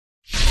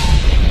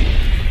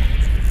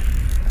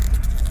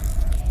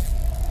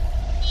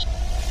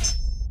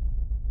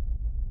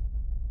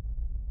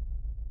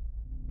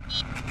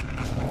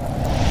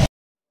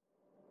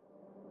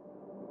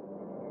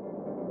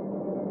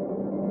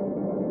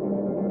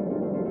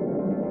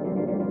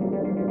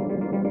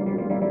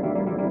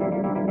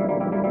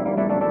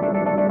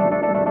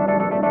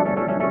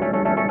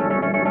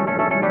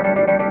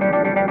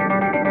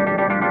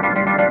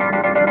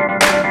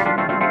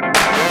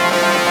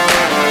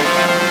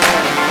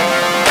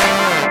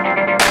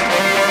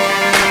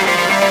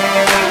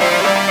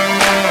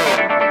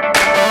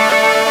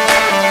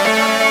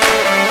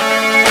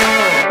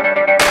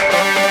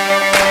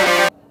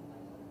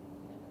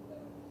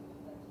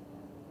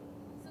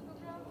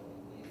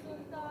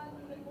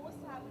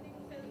happening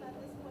in film at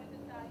this point in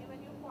time? When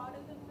you're part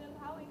of the film,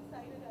 how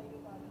excited are you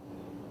about it?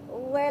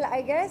 Well,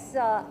 I guess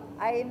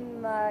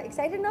I'm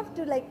excited enough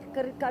to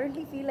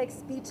currently feel like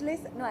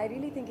speechless. No, I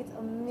really think it's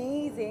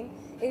amazing.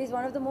 It is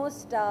one of the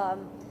most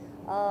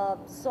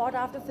sought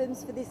after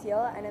films for this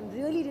year, and I'm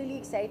really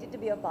excited to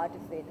be a part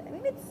of it. I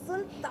mean, it's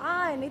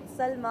Sultan, it's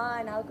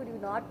Salman. How could you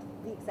not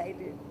be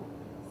excited?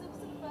 So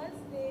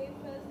first day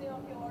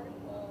of your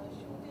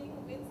shooting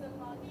with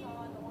Salman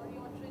Khan or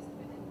your tryst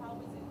with him, how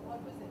was it? What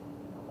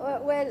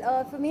was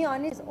it? For me,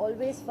 honestly, it's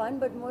always fun,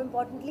 but more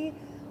importantly,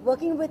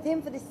 working with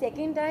him for the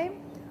second time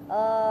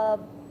uh,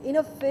 in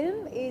a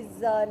film is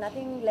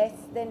nothing less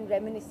than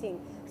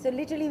reminiscing. So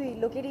literally, we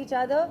look at each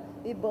other,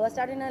 we burst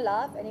out in a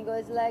laugh, and he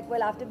goes like,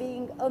 "Well, after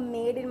being a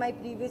maid in my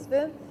previous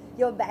film,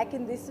 you're back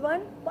in this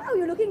one. Wow,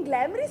 you're looking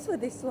glamorous for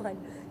this one."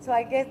 So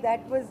I guess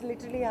that was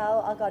literally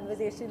how our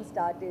conversation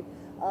started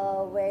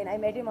when I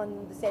met him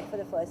on the set for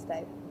the first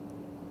time.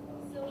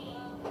 So,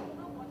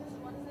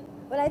 what is it?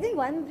 Well, I think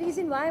one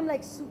reason why I'm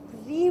like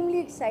supremely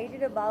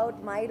excited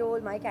about my role,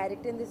 my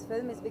character in this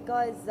film is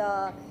because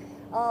uh,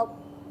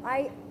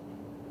 I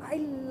I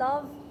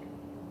love.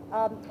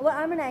 Well,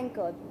 I'm an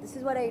anchor. This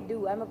is what I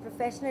do. I'm a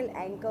professional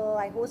anchor.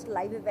 I host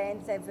live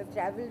events. I've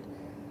traveled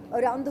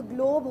around the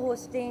globe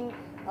hosting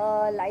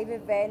live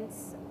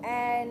events,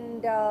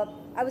 and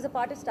I was a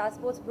part of Star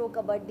Sports Pro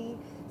Kabaddi.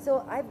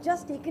 So I've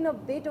just taken a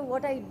bit of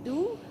what I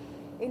do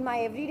in my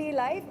everyday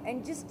life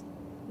and just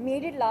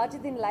made it larger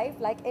than life,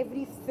 like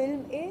every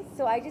film is.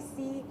 So I just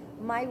see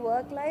my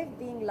work life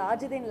being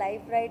larger than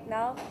life right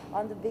now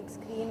on the big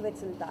screen with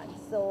Sultan.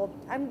 So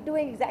I'm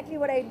doing exactly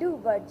what I do,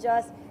 but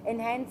just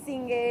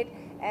enhancing it,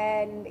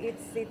 and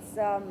it's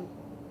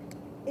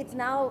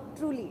now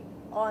truly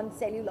on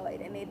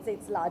celluloid, and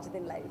it's larger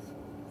than life. So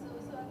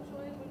I'm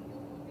sure you would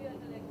be a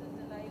director's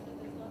delight, and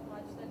there's not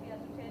much that we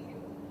have to tell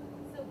you.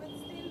 So, but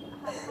still,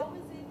 how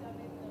is it?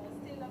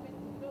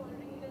 Real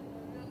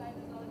life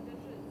is not a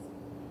difference,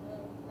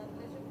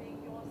 unless you're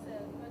playing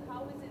yourself. But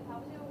how is it? How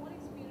was your own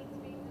experience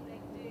being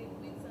directed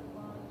with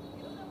Salman?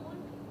 The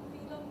whole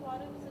feel of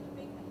part of such a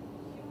big,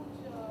 huge.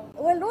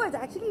 Well, no, it's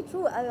actually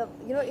true.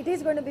 It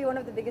is going to be one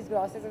of the biggest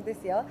grosses of this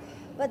year.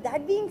 But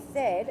that being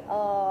said,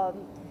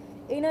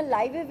 in a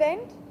live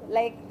event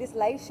like this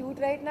live shoot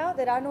right now,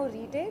 there are no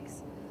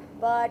retakes.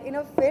 But in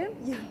a film,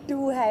 you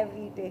do have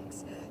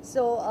retakes.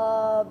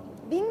 So,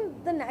 being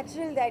the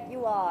natural that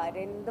you are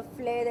and the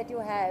flair that you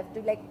have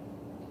to like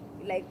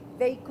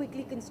very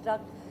quickly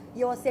construct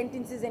your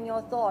sentences and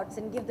your thoughts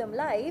and give them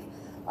life.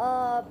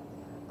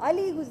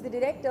 Ali, who's the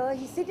director,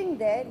 he's sitting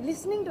there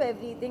listening to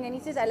everything, and he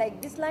says, "I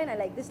like this line, I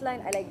like this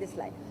line, I like this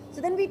line." So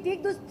then we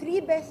take those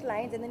three best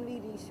lines and then we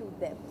reshoot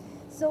them.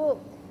 So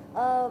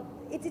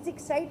it's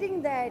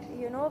exciting that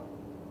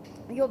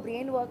your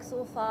brain works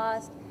so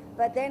fast.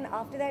 But then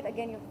after that,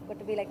 again, you've got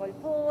to be like all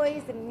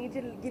poised and you need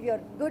to give your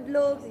good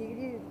looks, you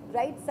need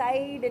right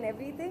side and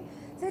everything.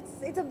 So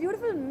it's a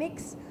beautiful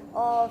mix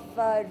of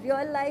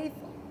real life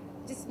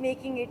just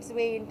making its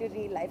way into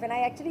real life. And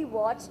I actually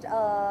watched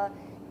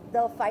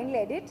the final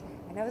edit,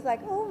 and I was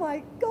like, "Oh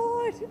my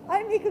God,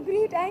 I make a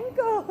great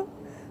anchor."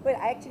 Well,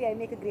 actually, I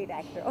make a great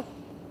actor.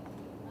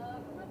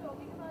 We're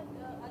talking about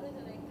other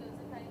directors,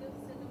 the kind of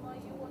cinema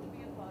you want to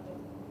be a part of.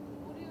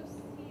 Who do you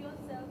see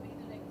yourself being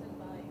directed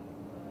by?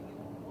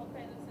 What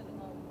kind of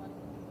cinema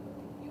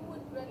you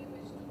would really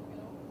wish to,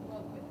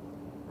 work with?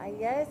 I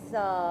guess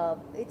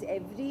it's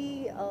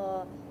every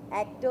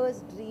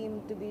actor's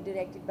dream to be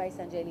directed by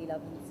Sanjay Leela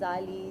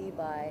Bhansali,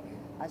 by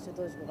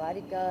Ashutosh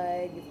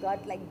Govarikar. You've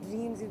got like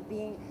dreams of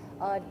being,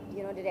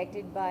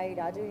 directed by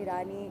Raju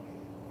Hirani.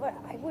 But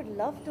I would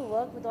love to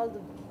work with all the,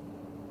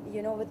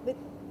 with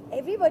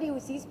everybody who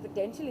sees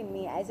potential in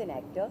me as an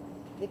actor,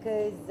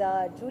 because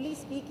truly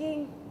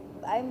speaking,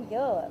 I'm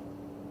here.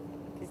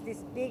 It's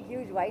this big,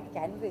 huge white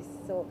canvas.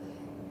 So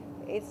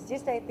it's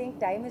just, I think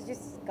time has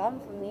just come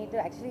for me to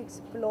actually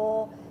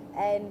explore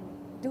and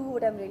do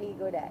what I'm really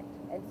good at.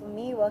 And for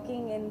me,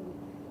 working in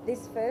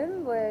this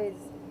film was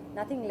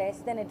nothing less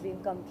than a dream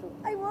come true.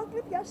 I worked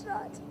with Yash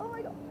Raj. Oh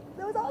my God,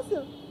 that was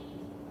awesome.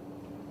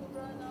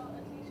 Kubra, now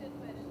a cliche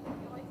question.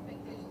 Your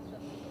expectations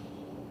from the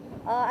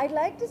film? I'd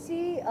like to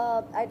see,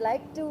 I'd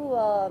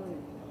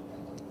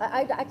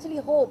actually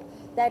hope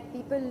that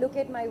people look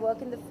at my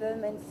work in the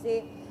film and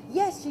say,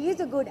 yes, she is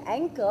a good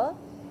anchor,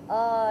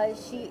 but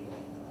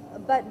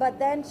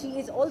then she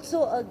is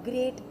also a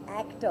great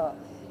actor,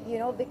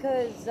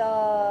 because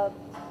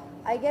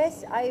I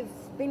guess I've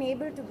been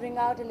able to bring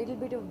out a little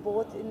bit of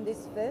both in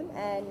this film,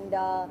 and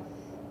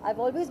I've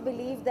always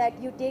believed that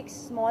you take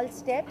small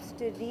steps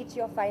to reach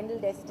your final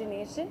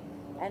destination,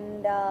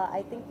 and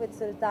I think with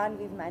Sultan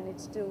we've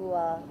managed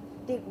to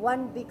take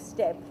one big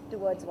step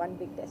towards one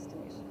big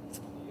destination.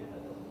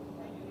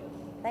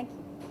 Thank you.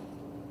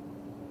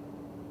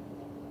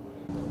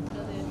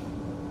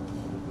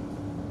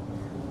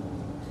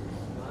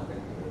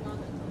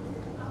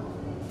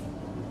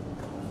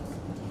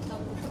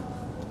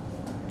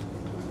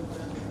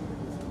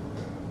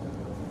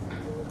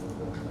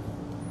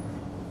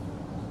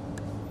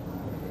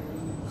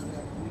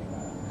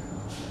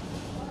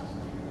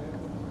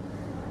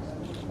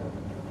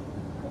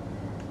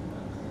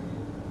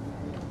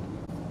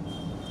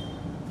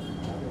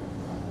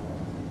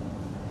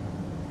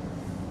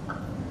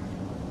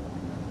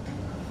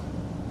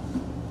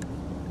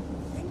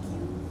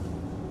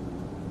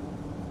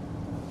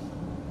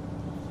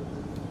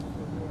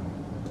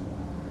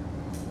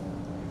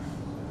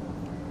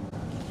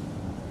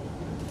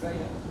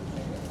 Right.